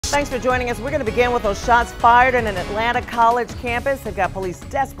Thanks for joining us. We're going to begin with those shots fired in an Atlanta college campus. They've got police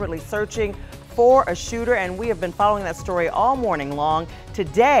desperately searching for a shooter, and we have been following that story all morning long.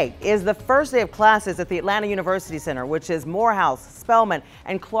 Today is the first day of classes at the Atlanta University Center, which is Morehouse, Spelman,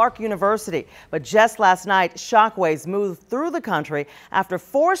 and Clark University. But just last night, shockwaves moved through the country after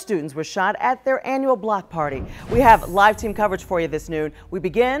 4 students were shot at their annual block party. We have live team coverage for you this noon.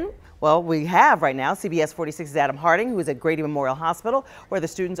 We have right now CBS 46's Adam Harding, who is at Grady Memorial Hospital, where the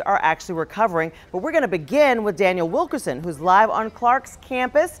students are actually recovering. But we're going to begin with Daniel Wilkerson, who's live on Clark's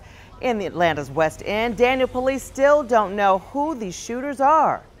campus in the Atlanta's West End. Daniel, police still don't know who these shooters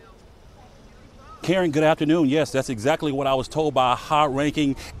are. Karen, good afternoon. Yes, that's exactly what I was told by a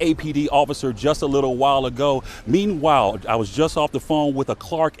high-ranking APD officer just a little while ago. Meanwhile, I was just off the phone with a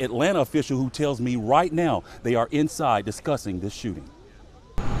Clark Atlanta official who tells me right now they are inside discussing this shooting.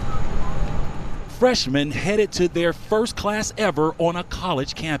 Freshmen headed to their first class ever on a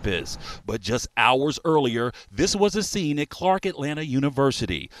college campus. But just hours earlier, this was a scene at Clark Atlanta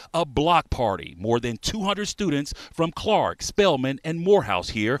University, a block party. More than 200 students from Clark, Spelman, and Morehouse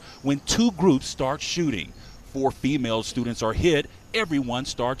here when 2 groups start shooting. 4 female students are hit. Everyone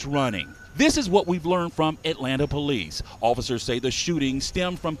starts running. This is what we've learned from Atlanta police. Officers say the shooting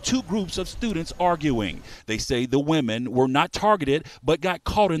stemmed from 2 groups of students arguing. They say the women were not targeted but got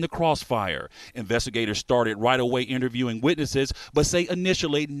caught in the crossfire. Investigators started right away interviewing witnesses but say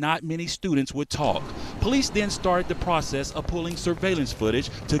initially not many students would talk. Police then started the process of pulling surveillance footage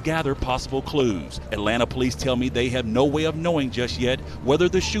to gather possible clues. Atlanta police tell me they have no way of knowing just yet whether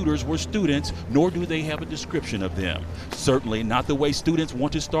the shooters were students, nor do they have a description of them. Certainly not the way students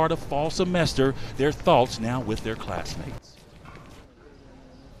want to start a fall semester. Their thoughts now with their classmates.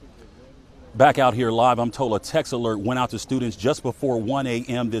 Back out here live, I'm told a text alert went out to students just before 1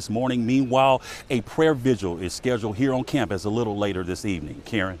 a.m. this morning. Meanwhile, a prayer vigil is scheduled here on campus a little later this evening.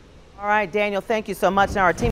 Karen. All right, Daniel, thank you so much. Now our team